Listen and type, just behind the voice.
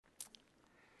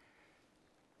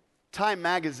Time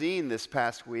magazine this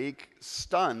past week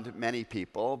stunned many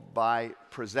people by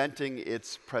presenting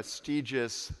its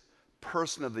prestigious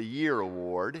Person of the Year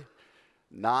award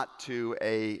not to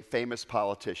a famous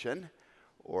politician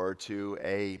or to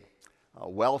a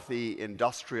wealthy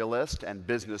industrialist and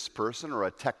business person or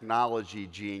a technology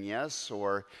genius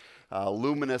or a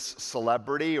luminous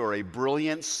celebrity or a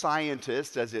brilliant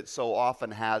scientist, as it so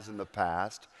often has in the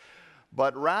past,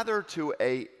 but rather to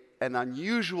an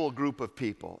unusual group of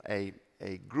people, a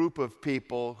group of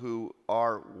people who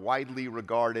are widely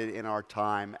regarded in our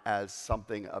time as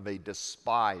something of a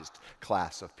despised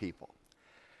class of people.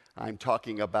 I'm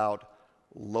talking about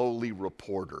lowly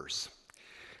reporters.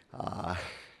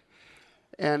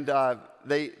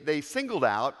 They singled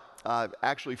out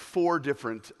actually four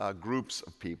different groups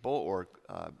of people or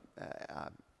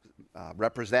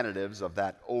representatives of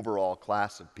that overall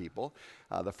class of people.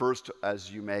 The first,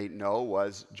 as you may know,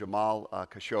 was Jamal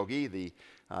Khashoggi, the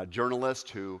journalist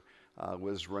who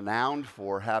was renowned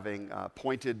for having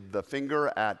pointed the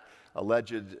finger at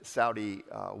alleged Saudi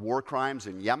war crimes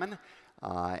in Yemen,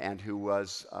 and who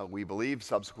was, we believe,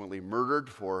 subsequently murdered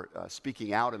for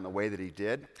speaking out in the way that he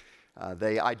did.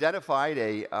 They identified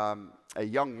a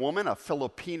young woman, a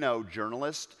Filipino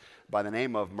journalist by the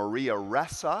name of Maria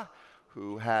Ressa,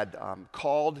 who had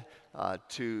called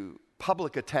to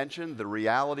public attention the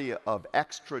reality of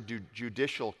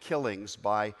extrajudicial killings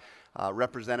by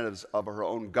representatives of her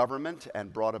own government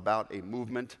and brought about a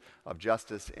movement of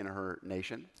justice in her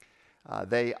nation.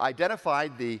 They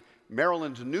identified the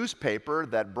Maryland newspaper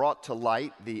that brought to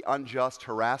light the unjust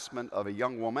harassment of a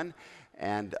young woman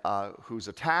and whose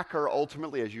attacker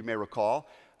ultimately, as you may recall,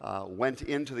 went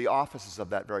into the offices of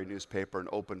that very newspaper and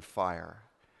opened fire.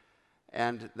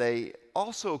 And they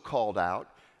also called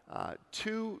out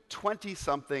two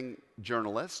 20-something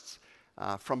journalists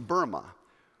from Burma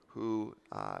who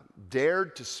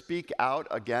dared to speak out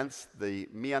against the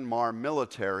Myanmar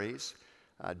military's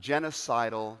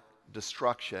genocidal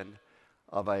destruction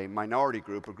of a minority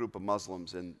group, a group of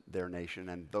Muslims in their nation,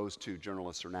 and those two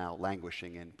journalists are now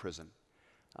languishing in prison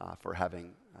for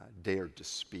having dared to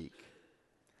speak.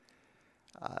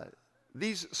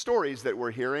 These stories that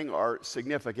we're hearing are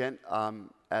significant,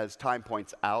 as Time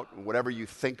points out. Whatever you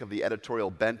think of the editorial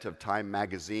bent of Time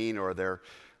magazine or their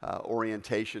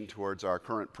orientation towards our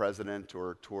current president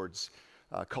or towards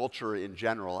culture in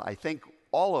general, I think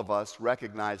all of us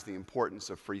recognize the importance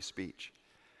of free speech.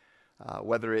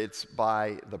 Whether it's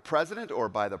by the president or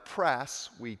by the press,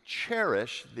 we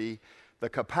cherish the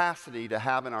capacity to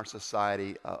have in our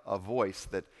society a voice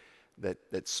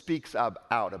that speaks out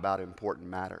about important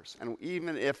matters. And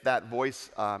even if that voice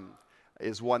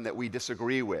is one that we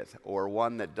disagree with or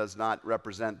one that does not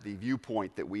represent the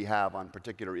viewpoint that we have on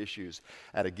particular issues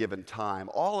at a given time,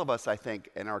 all of us, I think,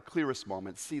 in our clearest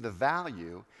moments see the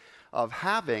value of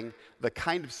having the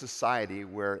kind of society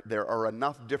where there are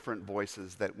enough different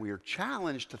voices that we are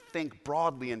challenged to think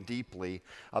broadly and deeply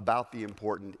about the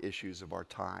important issues of our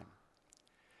time.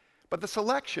 But the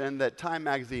selection that Time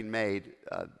magazine made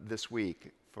this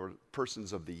week for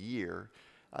Persons of the Year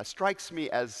strikes me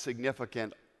as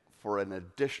significant for an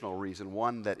additional reason,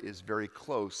 one that is very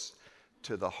close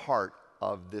to the heart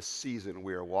of this season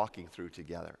we are walking through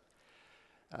together.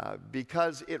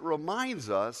 Because it reminds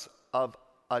us of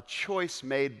a choice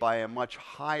made by a much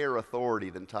higher authority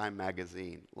than Time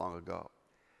magazine long ago,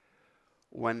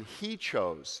 when he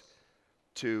chose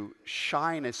to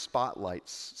shine a spotlight,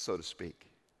 so to speak,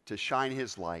 to shine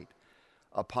his light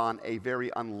upon a very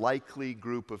unlikely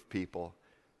group of people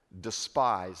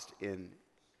despised in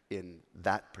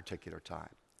that particular time.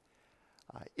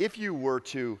 If you were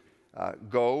to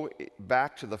go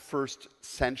back to the 1st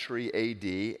century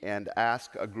AD and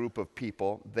ask a group of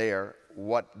people there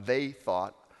what they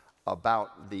thought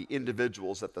about the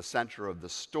individuals at the center of the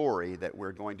story that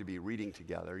we're going to be reading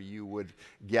together, you would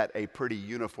get a pretty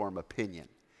uniform opinion.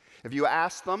 If you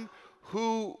asked them,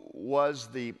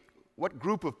 what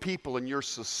group of people in your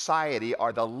society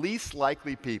are the least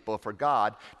likely people for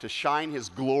God to shine his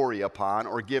glory upon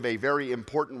or give a very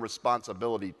important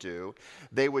responsibility to,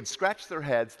 they would scratch their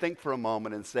heads, think for a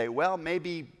moment, and say, well,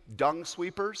 maybe dung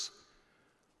sweepers?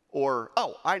 Or,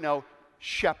 oh, I know,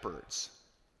 shepherds.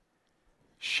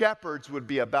 Shepherds would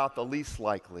be about the least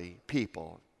likely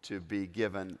people to be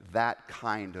given that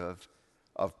kind of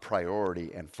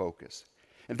priority and focus.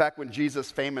 In fact, when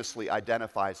Jesus famously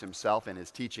identifies himself in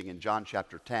his teaching in John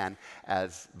chapter 10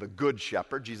 as the good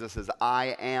shepherd, Jesus says,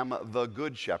 I am the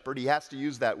good shepherd. He has to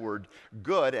use that word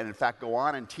good and in fact go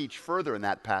on and teach further in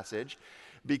that passage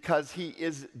because he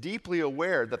is deeply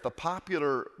aware that the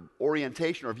popular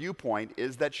orientation or viewpoint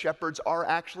is that shepherds are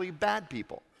actually bad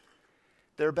people.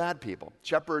 they're bad people.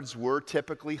 Shepherds were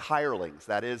typically hirelings.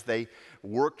 That is, they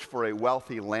worked for a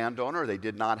wealthy landowner. They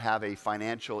did not have a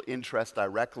financial interest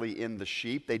directly in the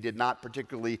sheep. They did not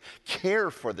particularly care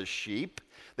for the sheep.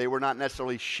 They were not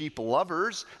necessarily sheep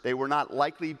lovers. They were not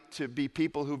likely to be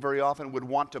people who very often would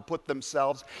want to put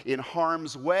themselves in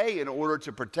harm's way in order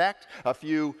to protect a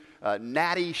few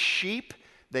natty sheep.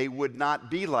 They would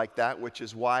not be like that, which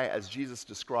is why, as Jesus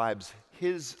describes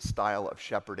his style of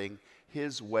shepherding,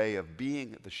 his way of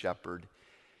being the shepherd,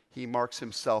 he marks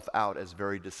himself out as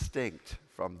very distinct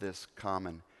from this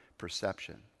common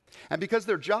perception. And because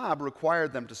their job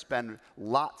required them to spend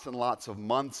lots and lots of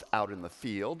months out in the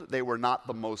field, they were not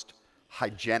the most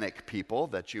hygienic people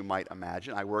that you might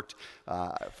imagine. I worked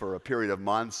for a period of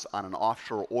months on an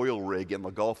offshore oil rig in the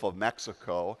Gulf of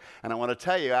Mexico, and I want to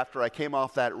tell you, after I came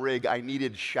off that rig, I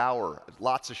needed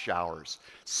lots of showers,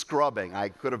 scrubbing. I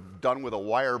could have done with a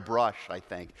wire brush, I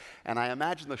think. And I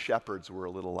imagine the shepherds were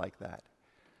a little like that.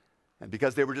 And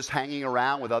because they were just hanging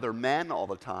around with other men all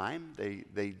the time,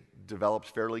 they developed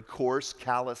fairly coarse,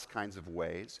 callous kinds of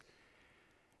ways.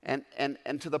 And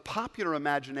to the popular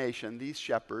imagination, these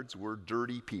shepherds were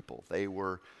dirty people. They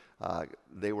were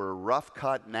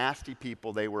rough-cut, nasty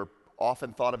people. They were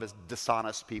often thought of as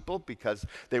dishonest people because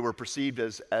they were perceived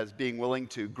as being willing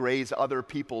to graze other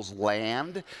people's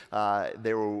land.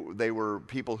 They were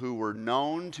people who were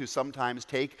known to sometimes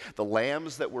take the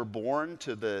lambs that were born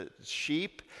to the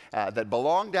sheep that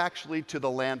belonged actually to the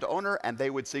landowner, and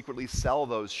they would secretly sell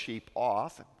those sheep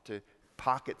off to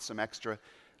pocket some extra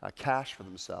cash for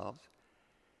themselves.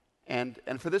 And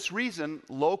for this reason,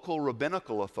 local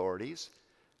rabbinical authorities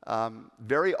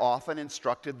very often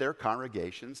instructed their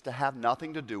congregations to have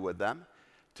nothing to do with them,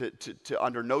 to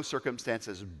under no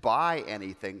circumstances buy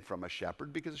anything from a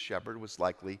shepherd, because a shepherd was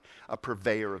likely a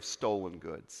purveyor of stolen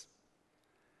goods.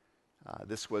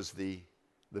 This was the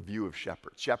view of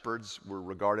shepherds. Shepherds were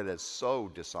regarded as so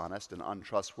dishonest and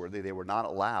untrustworthy, they were not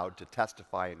allowed to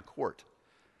testify in court.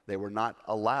 They were not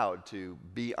allowed to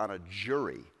be on a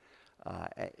jury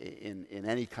in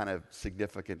any kind of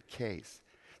significant case.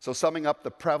 So summing up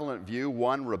the prevalent view,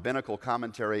 one rabbinical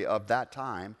commentary of that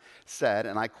time said,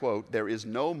 and I quote, "There is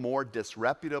no more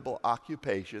disreputable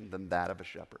occupation than that of a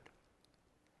shepherd."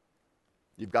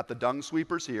 You've got the dung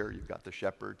sweepers here, you've got the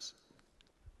shepherds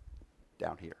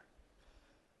down here.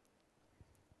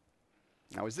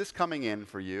 Now, is this coming in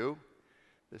for you?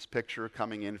 This picture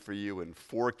coming in for you in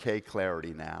 4K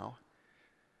clarity now?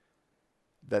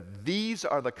 That these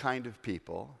are the kind of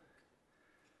people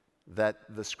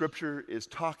that the scripture is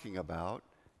talking about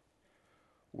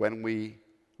when we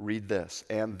read this.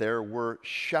 And there were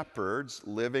shepherds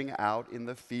living out in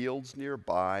the fields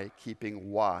nearby,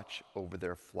 keeping watch over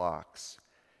their flocks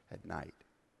at night.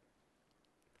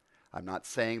 I'm not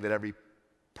saying that every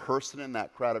person in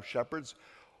that crowd of shepherds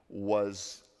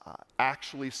was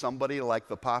actually somebody like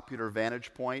the popular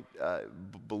vantage point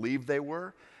believed they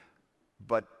were,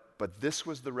 but this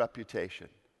was the reputation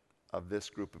of this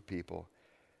group of people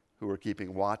who were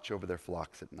keeping watch over their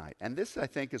flocks at night. And this, I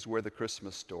think, is where the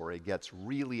Christmas story gets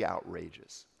really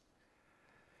outrageous,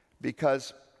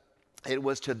 because it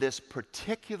was to this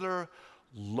particular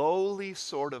lowly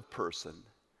sort of person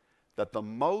that the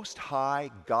Most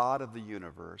High God of the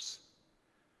universe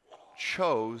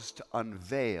chose to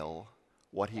unveil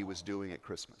what he was doing at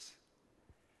Christmas.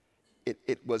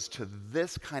 It was to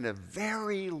this kind of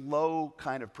very low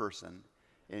kind of person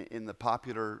in the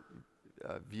popular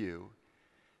view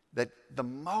that the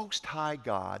Most High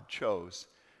God chose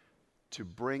to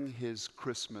bring his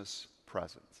Christmas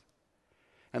presents.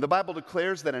 And the Bible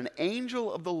declares that an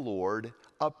angel of the Lord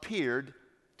appeared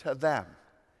to them,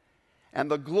 and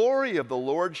the glory of the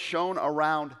Lord shone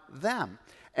around them,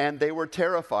 and they were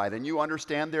terrified. And you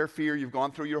understand their fear. You've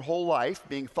gone through your whole life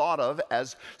being thought of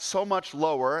as so much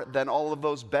lower than all of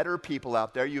those better people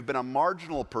out there. You've been a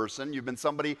marginal person. You've been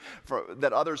somebody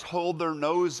that others hold their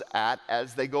nose at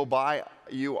as they go by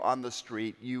you on the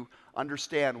street. You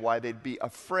understand why they'd be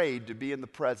afraid to be in the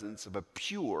presence of a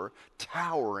pure,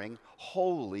 towering,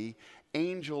 holy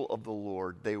angel of the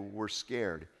Lord. They were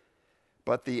scared.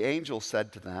 But the angel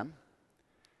said to them,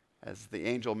 as the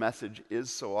angel message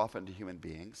is so often to human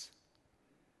beings,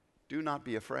 do not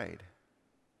be afraid.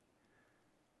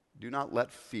 Do not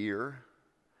let fear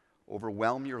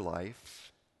overwhelm your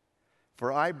life,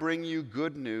 for I bring you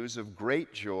good news of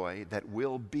great joy that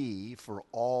will be for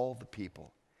all the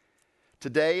people.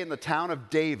 Today in the town of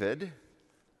David,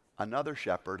 another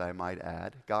shepherd, I might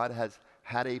add, God has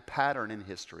had a pattern in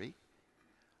history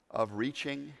of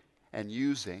reaching and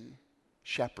using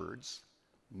shepherds.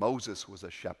 Moses was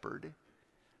a shepherd.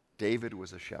 David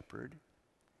was a shepherd.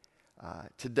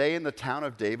 Today in the town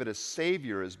of David, a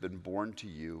Savior has been born to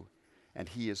you, and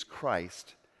he is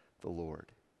Christ the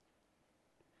Lord.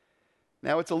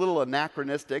 Now, it's a little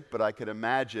anachronistic, but I could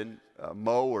imagine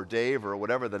Mo or Dave or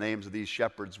whatever the names of these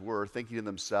shepherds were thinking to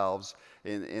themselves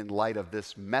in light of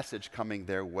this message coming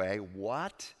their way,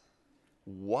 what?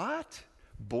 What?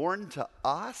 Born to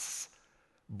us?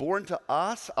 Born to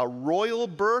us? A royal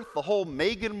birth? The whole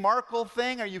Meghan Markle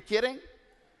thing? Are you kidding?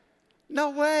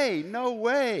 No way, no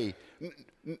way.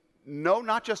 No,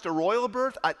 not just a royal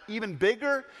birth, even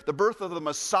bigger, the birth of the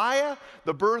Messiah,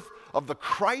 the birth of the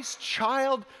Christ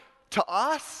child to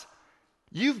us.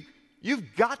 You've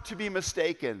got to be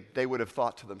mistaken, they would have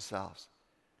thought to themselves.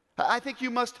 I think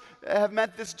you must have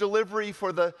meant this delivery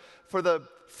for the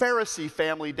Pharisee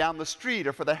family down the street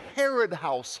or for the Herod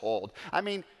household. I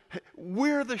mean,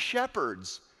 we're the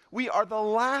shepherds. We are the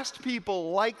last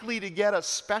people likely to get a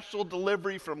special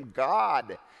delivery from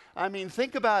God. I mean,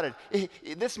 think about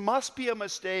it. This must be a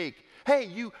mistake. Hey,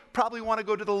 you probably want to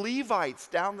go to the Levites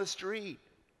down the street.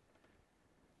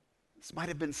 This might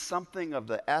have been something of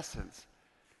the essence,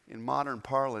 in modern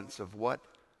parlance, of what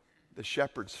the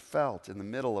shepherds felt in the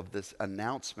middle of this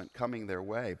announcement coming their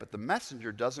way. But the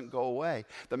messenger doesn't go away.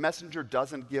 The messenger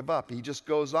doesn't give up. He just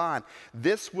goes on.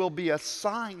 This will be a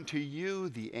sign to you,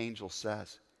 the angel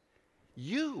says.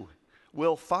 You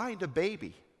will find a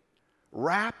baby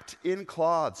wrapped in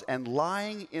cloths and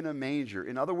lying in a manger.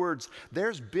 In other words,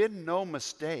 there's been no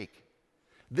mistake.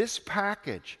 This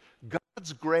package,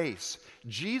 God's grace,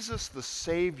 Jesus the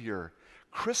Savior,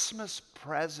 Christmas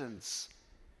presents,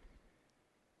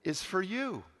 is for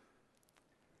you.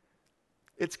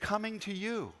 It's coming to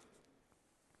you.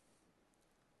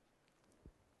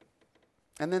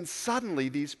 And then suddenly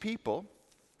these people,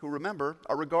 who remember,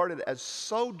 are regarded as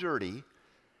so dirty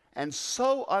and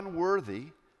so unworthy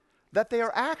that they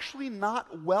are actually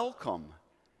not welcome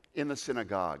in the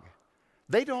synagogue.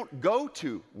 They don't go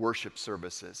to worship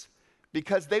services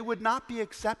because they would not be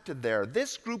accepted there.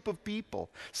 This group of people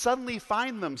suddenly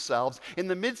find themselves in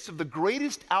the midst of the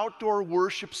greatest outdoor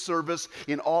worship service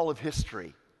in all of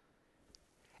history.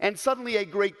 And suddenly a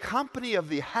great company of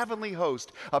the heavenly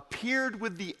host appeared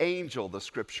with the angel, the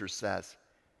scripture says.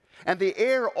 And the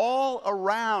air all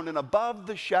around and above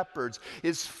the shepherds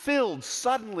is filled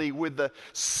suddenly with the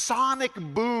sonic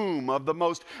boom of the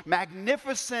most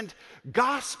magnificent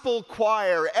gospel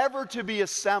choir ever to be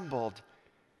assembled.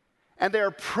 And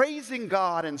they're praising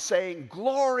God and saying,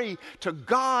 "Glory to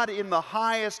God in the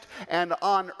highest, and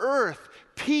on earth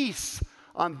peace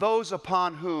on those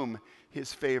upon whom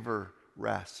his favor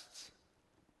rests."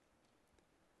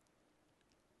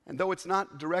 And though it's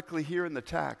not directly here in the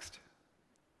text,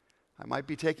 I might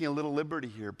be taking a little liberty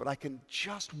here, but I can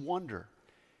just wonder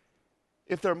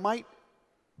if there might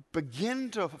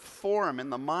begin to form in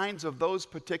the minds of those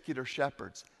particular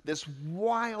shepherds this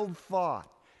wild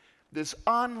thought, this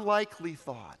unlikely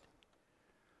thought.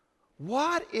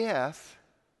 What if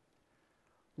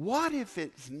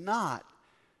it's not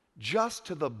just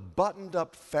to the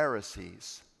buttoned-up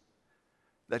Pharisees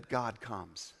that God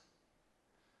comes?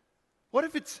 What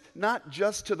if it's not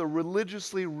just to the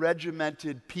religiously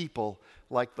regimented people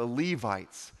like the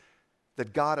Levites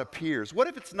that God appears? What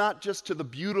if it's not just to the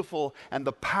beautiful and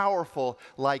the powerful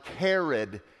like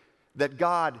Herod that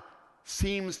God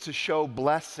seems to show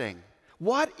blessing?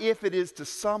 What if it is to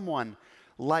someone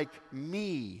like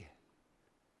me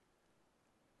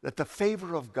that the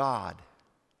favor of God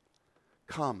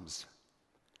comes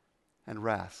and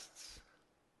rests?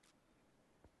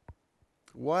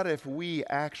 What if we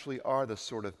actually are the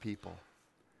sort of people,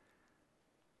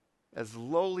 as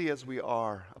lowly as we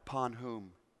are, upon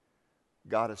whom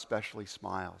God especially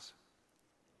smiles?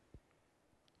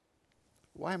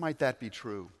 Why might that be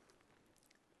true?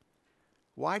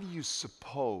 Why do you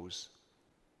suppose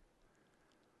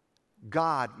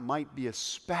God might be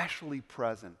especially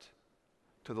present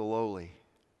to the lowly?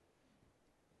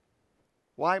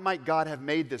 Why might God have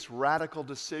made this radical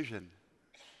decision?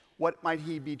 What might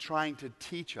he be trying to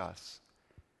teach us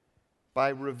by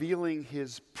revealing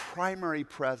his primary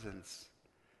presence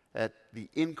at the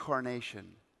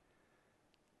incarnation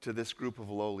to this group of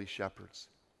lowly shepherds?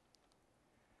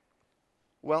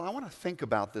 Well, I want to think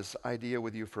about this idea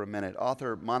with you for a minute.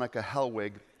 Author Monica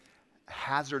Helwig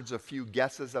hazards a few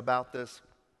guesses about this,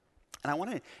 and I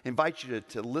want to invite you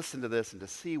to listen to this and to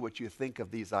see what you think of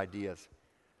these ideas.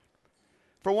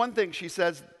 For one thing, she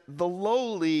says, the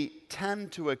lowly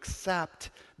tend to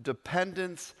accept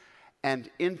dependence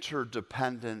and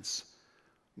interdependence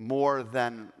more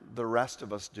than the rest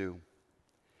of us do.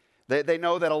 They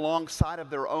know that alongside of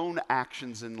their own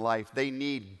actions in life, they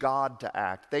need God to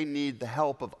act. They need the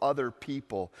help of other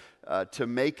people to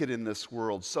make it in this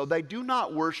world. So they do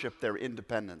not worship their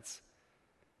independence.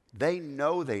 They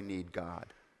know they need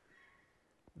God.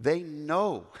 They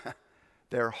know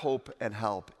their hope and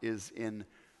help is in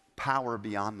power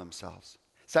beyond themselves.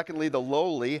 Secondly, the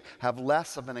lowly have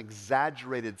less of an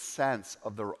exaggerated sense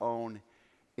of their own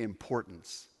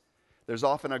importance. There's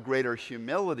often a greater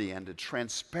humility and a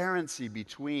transparency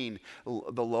between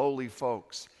the lowly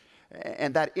folks.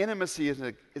 And that intimacy is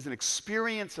an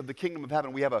experience of the kingdom of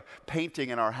heaven. We have a painting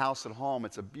in our house at home.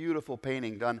 It's a beautiful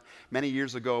painting done many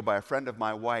years ago by a friend of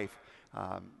my wife.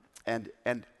 And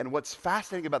what's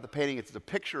fascinating about the painting, it's a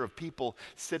picture of people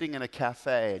sitting in a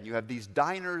cafe, and you have these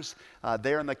diners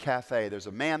there in the cafe. There's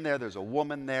a man there, there's a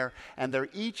woman there, and they're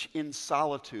each in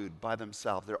solitude by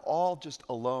themselves. They're all just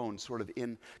alone, sort of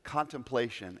in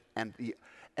contemplation. And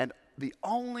the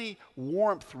only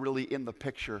warmth really in the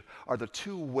picture are the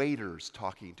two waiters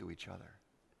talking to each other.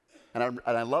 And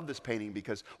I love this painting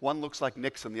because one looks like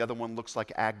Nixon, the other one looks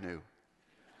like Agnew.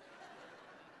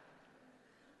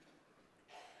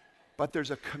 But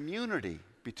there's a community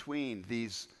between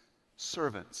these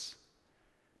servants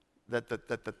that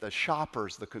the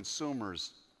shoppers, the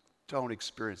consumers don't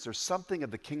experience. There's something of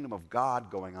the kingdom of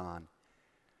God going on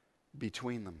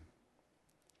between them.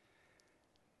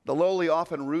 The lowly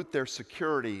often root their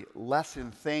security less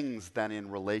in things than in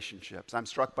relationships. I'm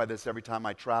struck by this every time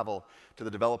I travel to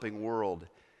the developing world,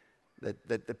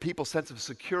 that the people's sense of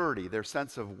security, their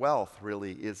sense of wealth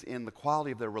really is in the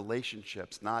quality of their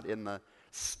relationships, not in the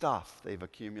stuff they've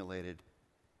accumulated.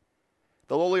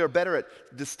 The lowly are better at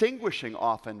distinguishing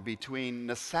often between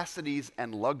necessities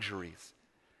and luxuries.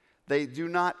 They do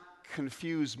not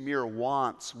confuse mere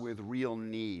wants with real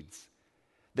needs.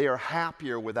 They are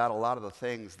happier without a lot of the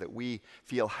things that we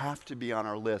feel have to be on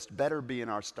our list, better be in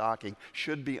our stocking,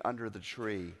 should be under the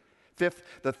tree. Fifth,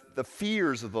 the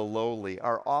fears of the lowly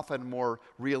are often more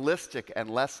realistic and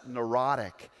less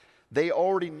neurotic. They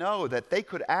already know that they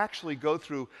could actually go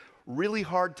through really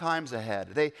hard times ahead.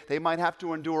 They might have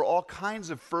to endure all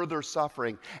kinds of further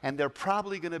suffering, and they're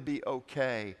probably going to be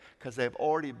okay because they've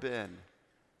already been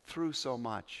through so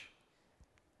much.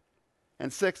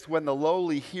 And sixth, when the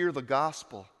lowly hear the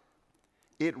gospel,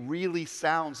 it really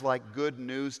sounds like good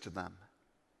news to them.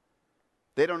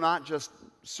 They do not just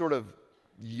sort of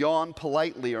yawn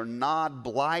politely or nod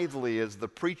blithely as the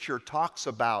preacher talks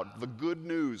about the good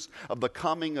news of the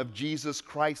coming of Jesus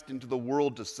Christ into the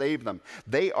world to save them.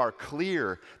 They are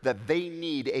clear that they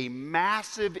need a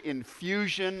massive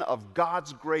infusion of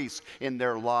God's grace in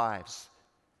their lives.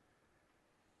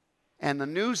 And the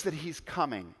news that he's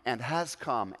coming and has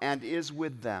come and is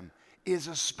with them is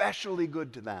especially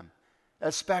good to them,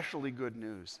 especially good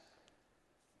news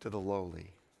to the lowly.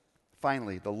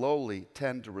 Finally, the lowly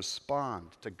tend to respond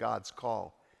to God's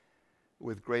call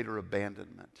with greater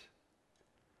abandonment.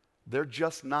 They're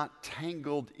just not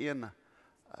tangled in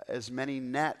as many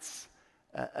nets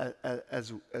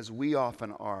as we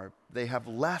often are. They have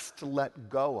less to let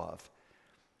go of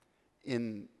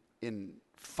in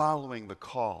following the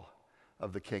call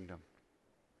of the kingdom.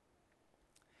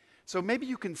 So maybe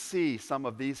you can see some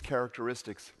of these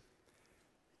characteristics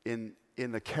in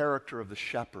the character of the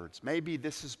shepherds. Maybe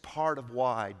this is part of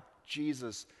why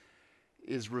Jesus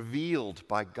is revealed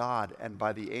by God and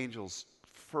by the angels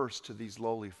first to these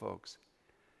lowly folks.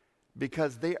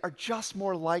 Because they are just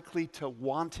more likely to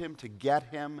want him, to get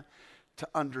him, to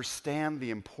understand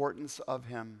the importance of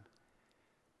him.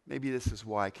 Maybe this is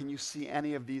why. Can you see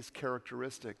any of these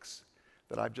characteristics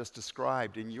that I've just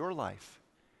described in your life?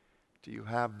 Do you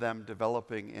have them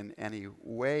developing in any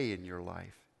way in your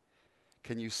life?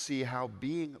 Can you see how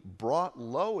being brought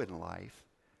low in life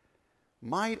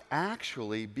might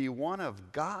actually be one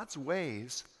of God's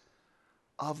ways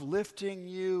of lifting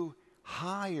you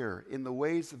higher in the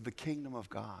ways of the kingdom of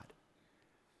God?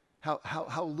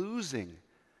 How losing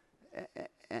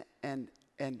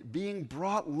and being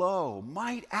brought low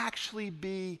might actually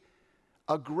be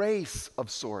a grace of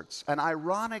sorts, an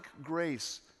ironic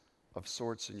grace of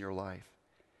sorts in your life.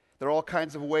 There are all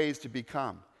kinds of ways to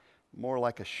become more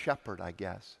like a shepherd, I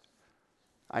guess.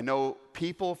 I know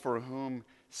people for whom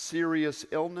serious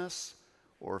illness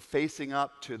or facing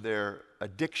up to their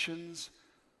addictions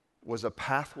was a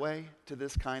pathway to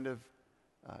this kind of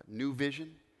new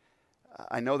vision.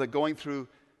 I know that going through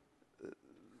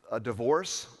a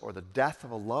divorce or the death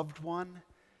of a loved one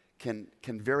can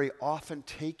very often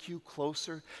take you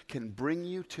closer, can bring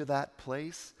you to that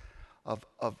place of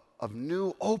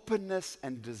new openness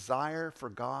and desire for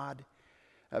God.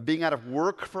 being out of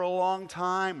work for a long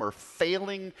time, or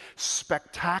failing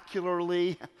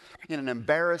spectacularly in an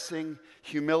embarrassing,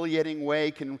 humiliating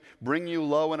way can bring you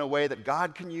low in a way that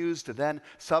God can use to then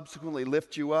subsequently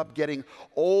lift you up. Getting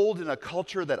old in a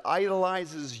culture that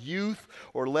idolizes youth,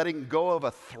 or letting go of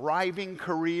a thriving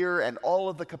career and all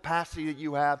of the capacity that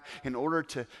you have in order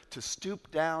to stoop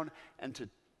down and to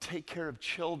take care of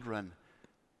children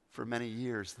for many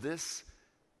years. This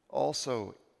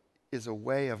also is a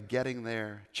way of getting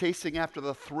there, chasing after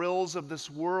the thrills of this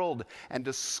world and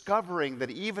discovering that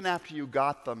even after you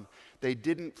got them, they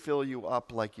didn't fill you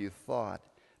up like you thought.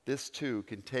 This too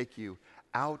can take you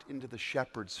out into the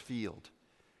shepherd's field.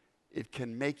 It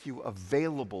can make you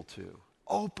available to,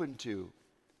 open to,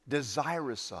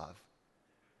 desirous of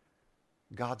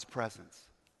God's presence.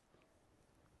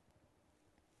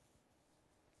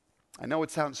 I know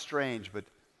it sounds strange, but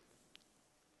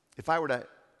if I were to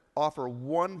offer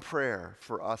one prayer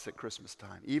for us at Christmas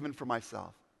time, even for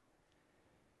myself,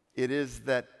 it is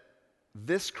that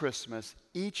this Christmas,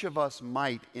 each of us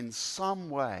might in some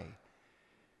way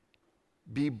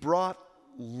be brought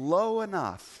low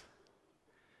enough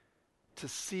to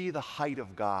see the height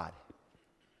of God,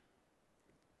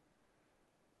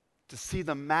 to see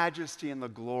the majesty and the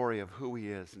glory of who He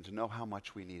is, and to know how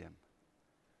much we need Him.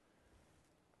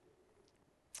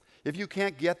 If you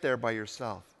can't get there by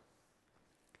yourself,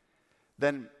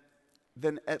 then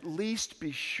at least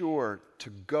be sure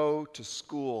to go to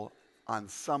school on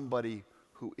somebody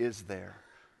who is there,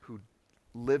 who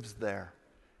lives there,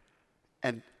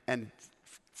 and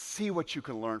see what you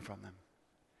can learn from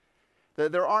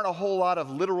them. There aren't a whole lot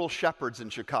of literal shepherds in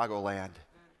Chicagoland.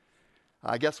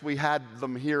 I guess we had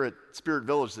them here at Spirit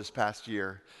Village this past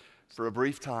year for a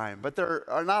brief time, but there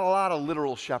are not a lot of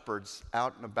literal shepherds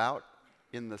out and about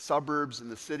in the suburbs, in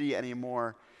the city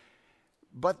anymore.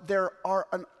 But there are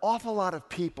an awful lot of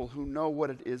people who know what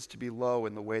it is to be low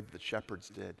in the way that the shepherds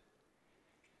did.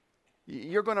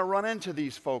 You're going to run into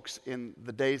these folks in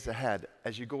the days ahead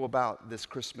as you go about this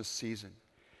Christmas season.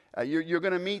 You're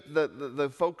going to meet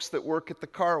the folks that work at the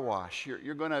car wash.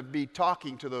 You're going to be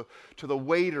talking to the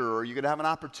waiter, or you're going to have an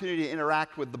opportunity to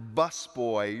interact with the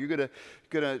busboy. You're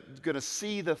going to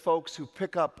see the folks who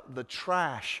pick up the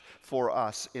trash for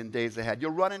us in days ahead.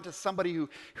 You'll run into somebody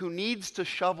who needs to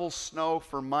shovel snow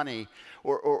for money,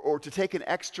 or to take an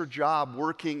extra job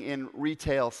working in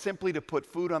retail simply to put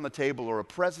food on the table or a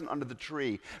present under the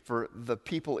tree for the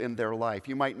people in their life.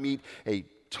 You might meet a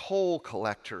toll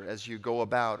collector as you go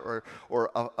about,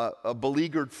 or a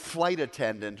beleaguered flight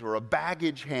attendant, or a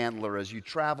baggage handler as you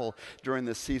travel during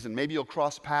this season. Maybe you'll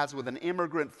cross paths with an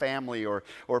immigrant family, or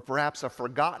perhaps a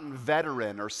forgotten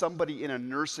veteran, or somebody in a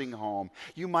nursing home.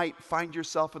 You might find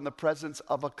yourself in the presence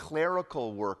of a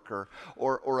clerical worker,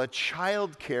 or a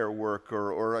child care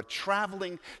worker, or a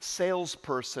traveling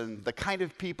salesperson, the kind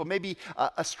of people, maybe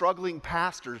a struggling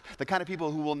pastor, the kind of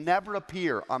people who will never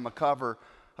appear on the cover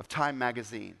of Time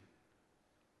magazine,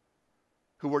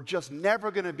 who are just never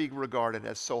going to be regarded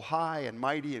as so high and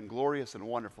mighty and glorious and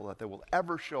wonderful that they will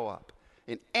ever show up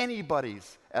in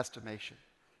anybody's estimation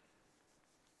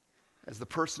as the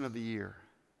person of the year,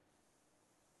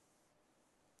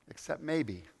 except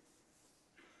maybe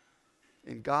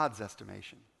in God's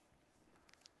estimation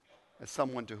as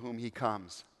someone to whom He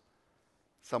comes,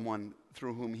 someone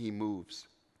through whom He moves.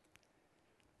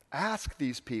 Ask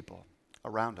these people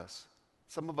around us.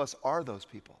 Some of us are those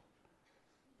people.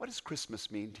 What does Christmas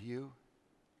mean to you?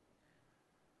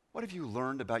 What have you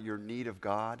learned about your need of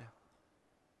God?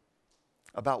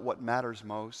 About what matters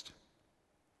most?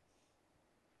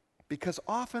 Because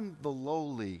often the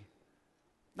lowly,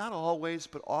 not always,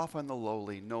 but often the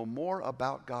lowly, know more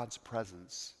about God's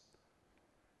presence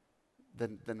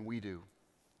than we do.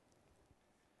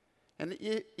 And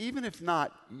even if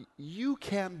not, you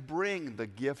can bring the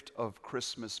gift of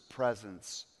Christmas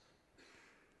presents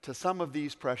to some of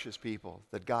these precious people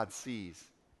that God sees.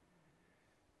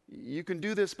 You can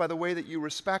do this by the way that you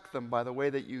respect them, by the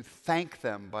way that you thank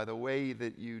them, by the way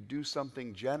that you do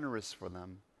something generous for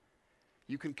them.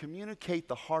 You can communicate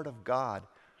the heart of God,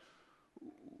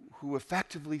 who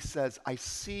effectively says, I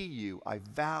see you, I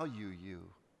value you,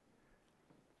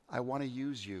 I want to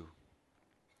use you.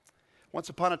 Once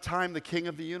upon a time, the King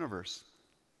of the universe,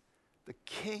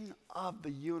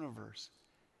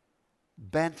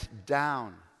 bent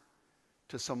down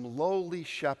to some lowly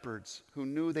shepherds who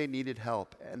knew they needed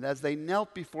help. And as they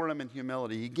knelt before Him in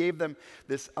humility, He gave them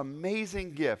this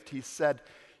amazing gift. He said,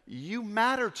 you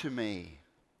matter to me.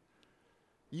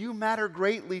 You matter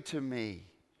greatly to me.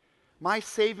 My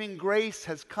saving grace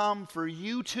has come for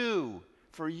you too,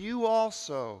 for you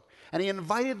also. And he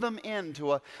invited them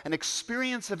into an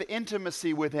experience of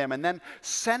intimacy with him, and then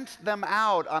sent them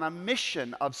out on a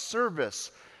mission of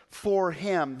service for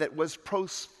him that was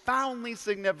profoundly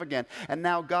significant. And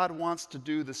now God wants to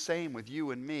do the same with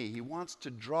you and me. He wants to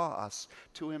draw us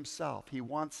to himself. He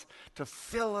wants to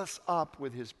fill us up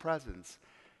with his presence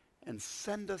and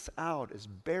send us out as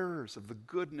bearers of the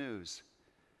good news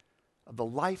of the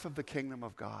life of the kingdom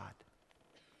of God.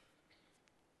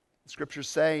 The scriptures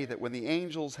say that when the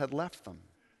angels had left them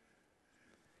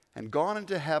and gone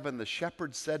into heaven, the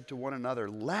shepherds said to one another,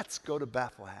 "Let's go to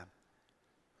Bethlehem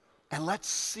and let's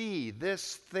see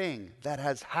this thing that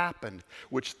has happened,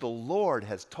 which the Lord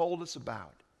has told us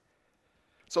about."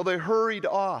 So they hurried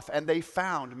off, and they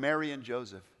found Mary and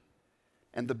Joseph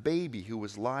and the baby who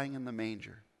was lying in the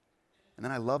manger. And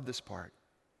then I love this part.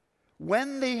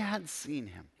 When they had seen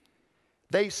him,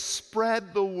 they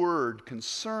spread the word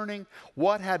concerning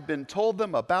what had been told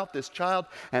them about this child,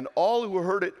 and all who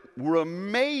heard it were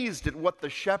amazed at what the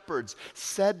shepherds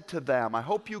said to them. I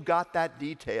hope you got that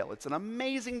detail. It's an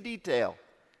amazing detail.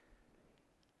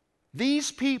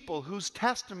 These people whose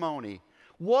testimony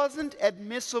wasn't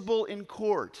admissible in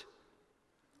court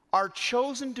are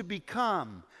chosen to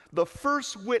become the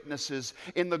first witnesses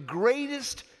in the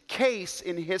greatest case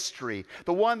in history,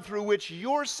 the one through which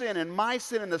your sin and my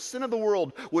sin and the sin of the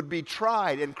world would be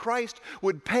tried, and Christ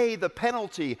would pay the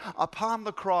penalty upon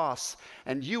the cross,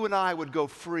 and you and I would go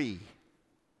free.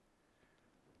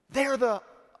 They're the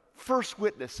first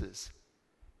witnesses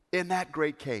in that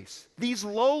great case. These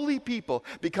lowly people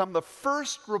become the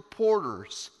first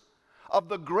reporters of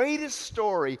the greatest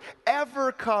story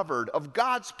ever covered of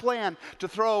God's plan to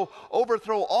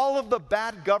overthrow all of the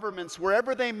bad governments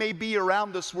wherever they may be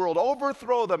around this world,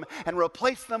 overthrow them and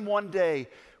replace them one day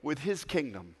with his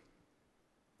kingdom.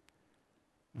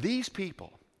 These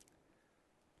people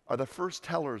are the first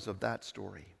tellers of that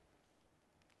story.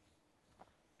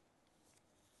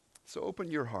 So open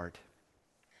your heart.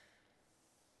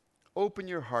 Open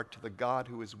your heart to the God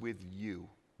who is with you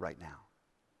right now.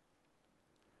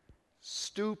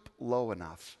 Stoop low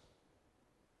enough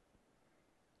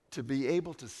to be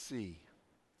able to see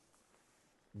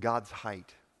God's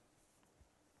height,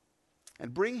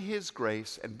 and bring his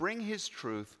grace and bring his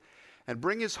truth and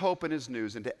bring his hope and his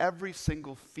news into every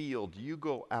single field you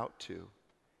go out to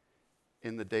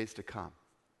in the days to come.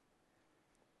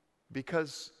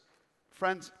 Because,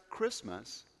 friends,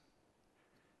 Christmas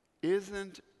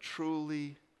isn't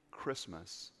truly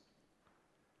Christmas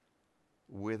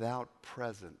without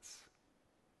presents.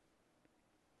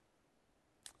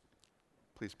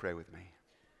 Please pray with me.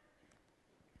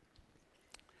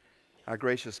 Our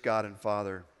gracious God and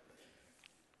Father,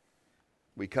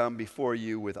 we come before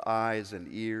you with eyes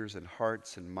and ears and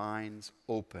hearts and minds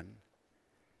open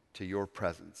to your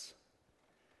presence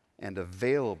and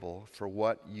available for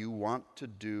what you want to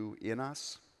do in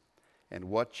us and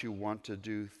what you want to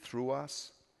do through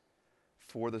us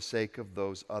for the sake of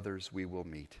those others we will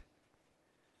meet.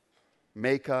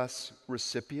 Make us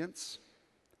recipients,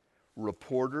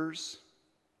 reporters,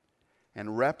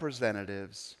 and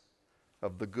representatives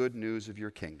of the good news of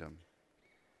your kingdom.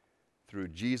 Through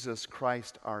Jesus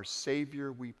Christ, our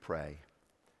Savior, we pray.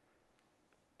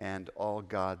 And all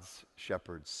God's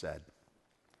shepherds said,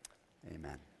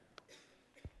 amen.